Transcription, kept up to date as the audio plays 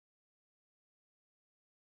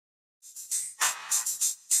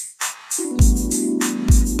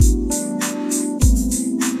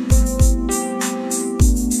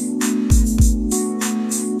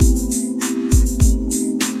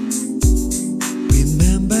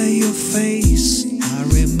face. I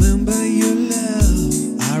remember your love.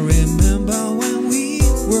 I remember when we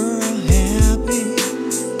were happy.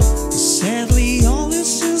 Sadly, all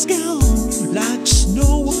this is gone, like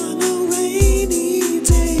snow on a rainy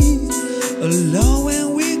day. Alone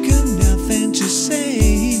and we got nothing to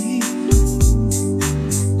say.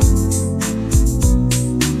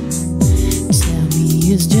 Tell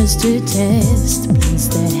me it's just a test,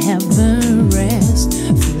 please let heaven rest.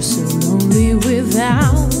 Feel so lonely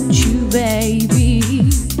without you, baby.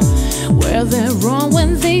 Were they wrong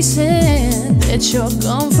when they said that you're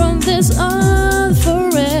gone from this earth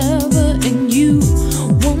forever and you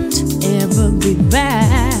won't ever be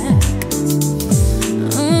back?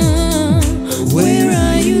 Where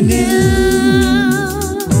are you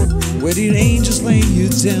now? Where did angels lay you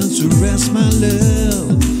down to rest, my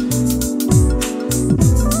love?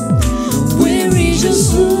 Where is your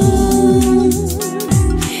soul?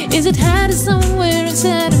 Is it hiding somewhere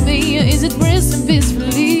inside of me, or is it resting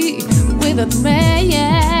peacefully without me?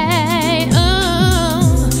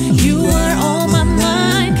 Oh, you are on my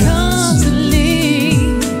mind constantly.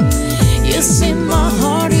 You see my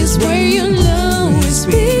heart is where you'll always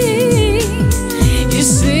be. You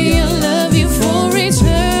say I love you for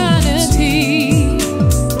eternity.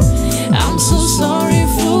 I'm so sorry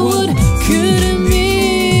for what couldn't be.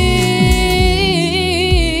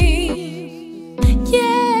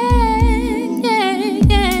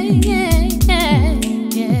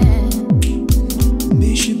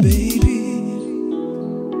 Miss you, baby.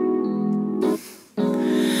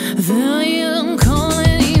 Though you don't call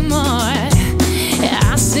anymore,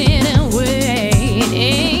 I sit and wait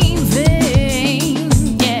in vain.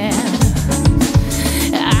 Yeah,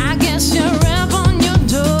 I guess you're rap on your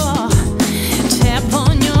door, tap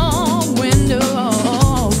on your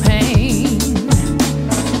window pane.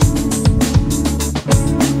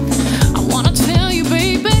 I wanna tell you,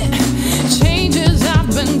 baby, changes I've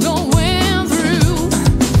been going through.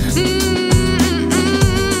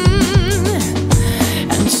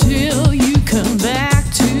 Until you come back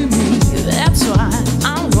to me, that's what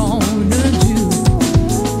I'm gonna do.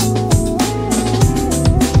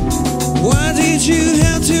 Why did you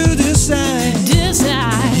have to decide?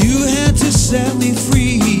 Decide. You had to set me free.